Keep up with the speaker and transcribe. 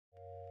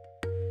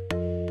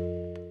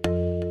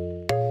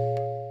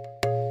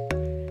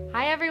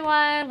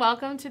everyone.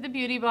 Welcome to the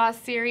Beauty Boss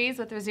series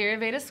with Rosario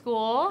Veda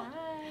School.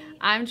 Hi.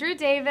 I'm Drew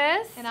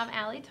Davis. And I'm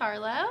Allie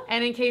Tarlow.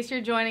 And in case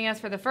you're joining us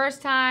for the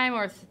first time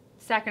or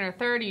second or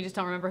third, you just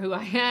don't remember who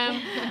I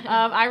am,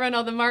 I run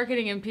all the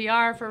marketing and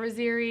PR for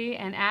Rosario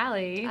and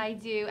Allie. I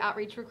do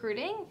outreach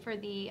recruiting for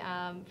the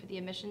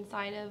admission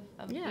side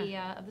of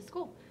the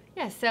school.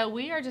 Yeah, so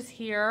we are just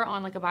here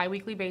on like a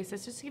bi-weekly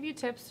basis just to give you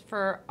tips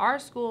for our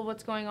school,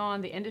 what's going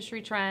on, the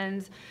industry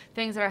trends,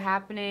 things that are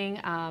happening.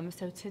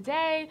 So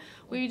today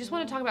we just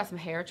want to talk about some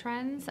hair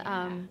trends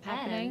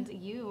happening.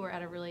 And you were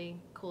at a really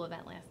cool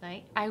event last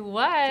night. I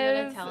was. Do you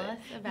want to tell us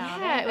about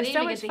it? Yeah, it was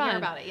so much fun. I didn't even get to hear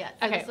about it yet,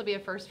 so okay. This will be a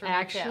first for I me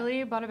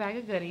actually bought a bag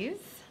of goodies.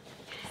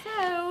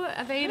 So,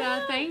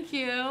 Aveda, thank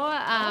you.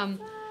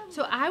 Awesome.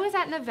 So I was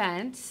at an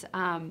event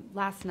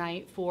last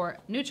night for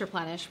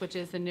Nutriplenish, which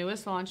is the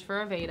newest launch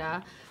for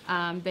Aveda.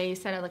 They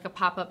set up like a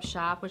pop-up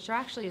shop, which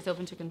actually is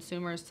open to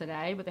consumers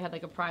today, but they had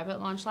like a private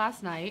launch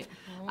last night.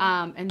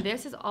 And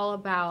this is all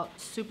about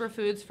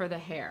superfoods for the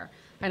hair.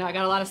 I know I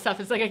got a lot of stuff.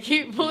 It's like I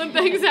keep pulling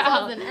things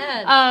out. Doesn't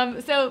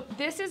end. So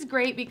this is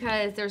great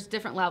because there's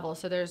different levels.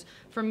 So there's,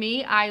 for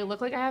me, I look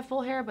like I have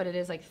full hair, but it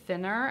is like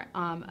thinner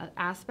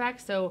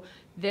aspect. So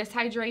this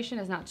hydration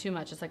is not too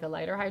much. It's like a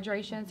lighter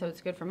hydration. So it's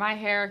good for my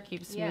hair.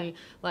 Keeps me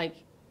like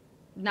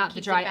not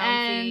the dry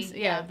ends.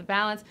 Yeah, the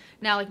balance.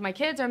 Now like my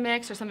kids are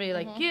mixed or somebody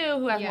like you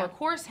who has more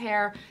coarse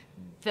hair.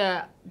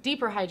 The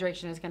deeper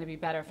hydration is going to be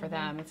better for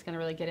them. It's going to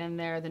really get in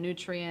there, the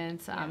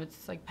nutrients.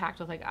 It's like packed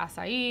with like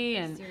acai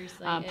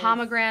and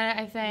pomegranate,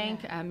 I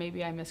think.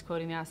 Maybe I'm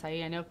misquoting the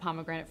acai. I know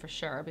pomegranate for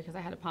sure because I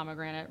had a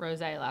pomegranate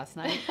rosé last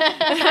night.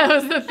 That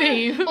was the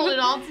theme. Hold it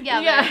all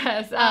together.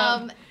 Yes.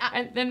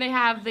 And then they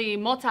have the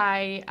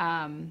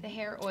the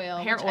hair oil.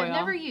 I've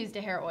never used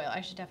a hair oil. I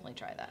should definitely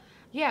try that.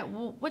 Yeah,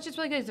 well, which is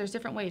really good is there's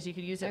different ways. You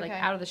could use it like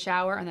out of the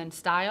shower and then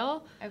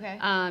style. Okay.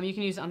 You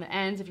can use it on the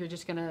ends if you're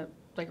just going to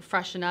like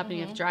freshen up and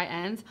you have dry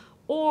ends.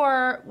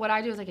 Or what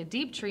I do is like a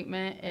deep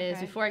treatment is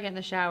before I get in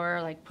the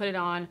shower, like put it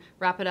on,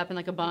 wrap it up in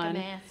like a bun.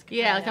 Like a mask.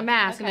 Yeah, like a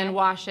mask, and then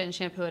wash it and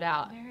shampoo it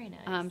out. Very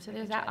nice. So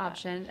there's that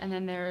option, and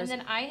then there's.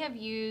 And then I have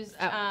used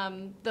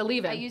the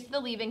leave-in. I used the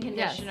leave-in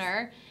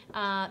conditioner.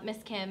 Miss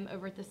Kim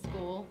over at the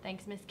school.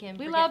 Thanks, Miss Kim.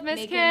 We love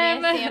Miss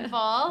Kim. Making me a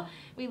sample.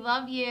 We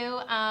love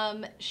you.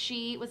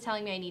 She was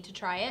telling me I need to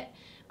try it.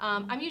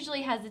 I'm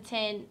usually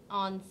hesitant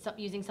on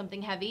using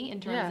something heavy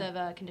in terms of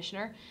a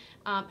conditioner.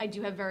 I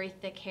do have very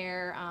thick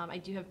hair. I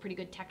do have pretty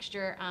good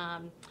texture,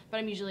 but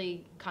I'm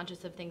usually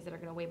conscious of things that are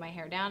going to weigh my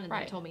hair down. And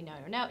they told me,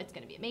 no, it's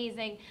going to be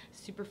amazing.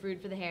 Superfood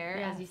for the hair,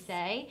 as you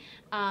say.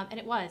 And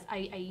it was. I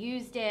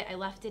used it, I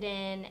left it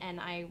in, and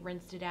I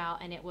rinsed it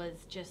out, and it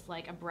was just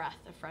like a breath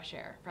of fresh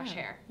air.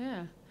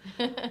 Yeah.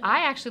 I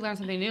actually learned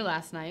something new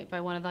last night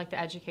by one of like the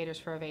educators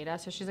for Aveda.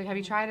 So she's like, have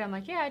you tried it? I'm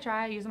like, yeah, I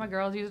try it. I use it on my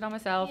girls, use it on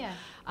myself.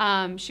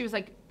 Yeah. She was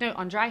like, no,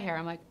 on dry hair.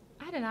 I'm like,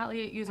 I did not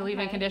use a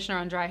leave-in conditioner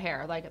on dry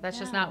hair. Like that's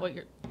just not what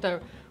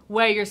the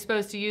way you're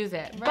supposed to use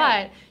it.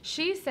 But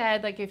she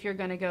said like if you're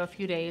going to go a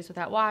few days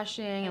without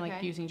washing and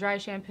like using dry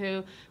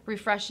shampoo,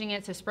 refreshing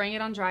it, so spraying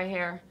it on dry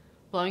hair,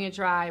 blowing it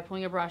dry,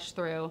 pulling a brush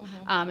through,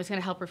 is going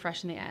to help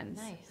refreshen the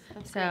ends. Nice.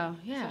 That's great.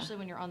 Yeah. Especially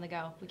when you're on the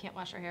go. We can't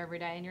wash our hair every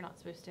day, and you're not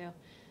supposed to.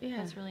 Yeah.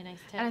 That's a really nice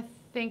tip. And I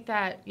think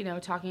that,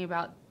 talking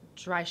about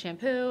dry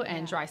shampoo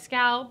and dry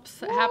scalps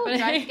happening.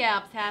 Dry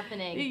scalps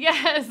happening.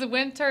 Yes,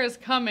 winter is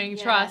coming,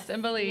 trust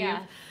and believe.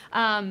 Yes.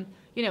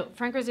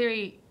 Frank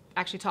Rosario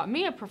actually taught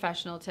me a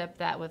professional tip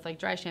that with like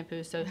dry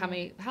shampoo. So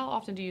how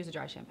often do you use a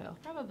dry shampoo?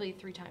 Probably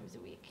 3 times a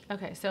week.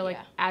 Okay, so like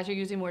as you're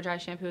using more dry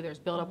shampoo, there's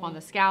buildup on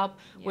the scalp,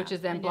 which is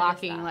then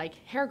blocking like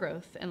hair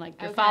growth and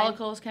like your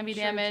follicles can be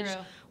damaged,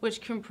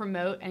 which can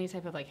promote any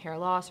type of like hair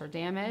loss or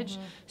damage.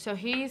 So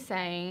he's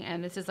saying,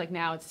 and this is like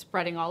now it's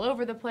spreading all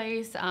over the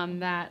place,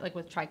 that like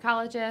with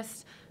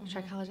trichologists,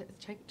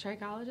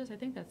 trichologist, I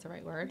think that's the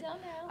right word. Don't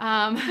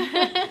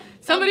know.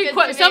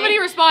 Somebody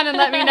respond and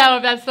let me know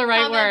if that's the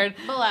right word.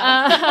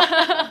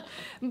 Below.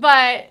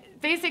 But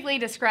basically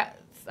to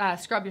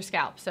scrub your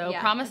scalp. So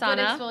Pramasana.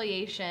 Good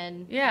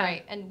exfoliation. Yeah.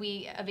 Right. And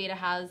Aveda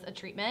has a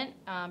treatment,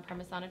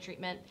 Pramasana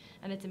treatment,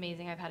 and it's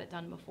amazing. I've had it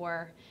done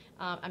before.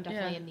 I'm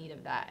definitely in need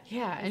of that.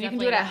 Yeah, and you can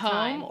do it at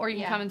home, or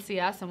you can come and see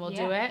us, and we'll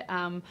do it.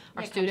 Our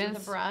students.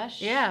 With a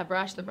brush. Yeah,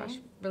 brush. The brush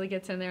really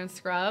gets in there and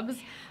scrubs.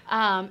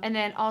 And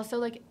then also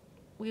like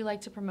we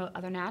like to promote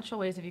other natural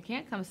ways if you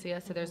can't come see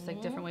us. So there's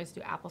like different ways to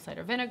do apple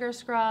cider vinegar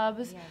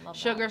scrubs,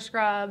 sugar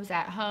scrubs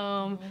at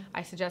home.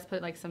 I suggest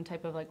put like some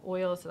type of like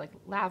oils, so like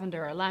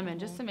lavender or lemon,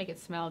 just to make it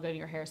smell good and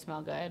your hair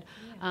smell good.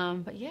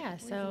 But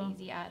so an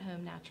easy at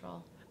home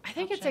natural. I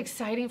think it's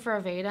exciting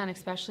for Aveda, and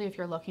especially if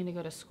you're looking to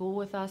go to school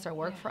with us or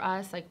work for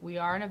us. Like we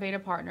are an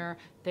Aveda partner.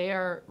 They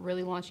are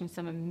really launching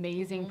some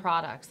amazing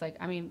products. Like,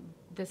 I mean,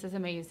 this is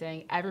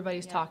amazing.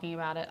 Everybody's talking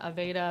about it.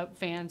 Aveda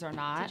fans are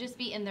not. To just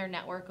be in their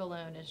network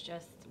alone is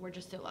just, we're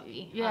just so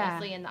lucky,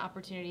 honestly, and the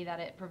opportunity that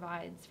it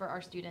provides for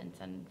our students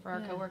and for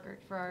our coworkers,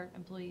 for our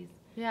employees.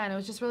 Yeah, and it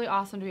was just really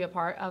awesome to be a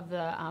part of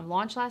the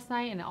launch last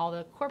night, and all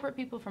the corporate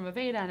people from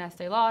Aveda and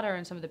Estee Lauder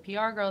and some of the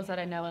PR girls that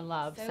I know and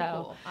love. So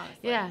cool,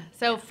 honestly. Yeah.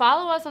 So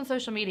follow us on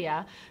social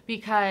media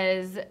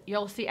because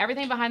you'll see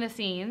everything behind the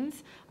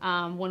scenes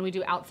when we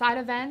do outside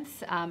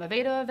events,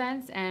 Aveda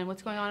events, and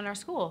what's going on in our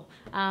school.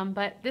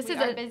 But this is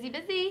a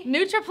busy.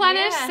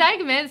 Nutriplenish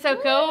segment,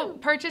 so go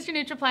purchase your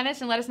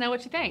Nutriplenish and let us know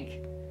what you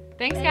think.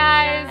 Thanks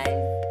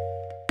guys.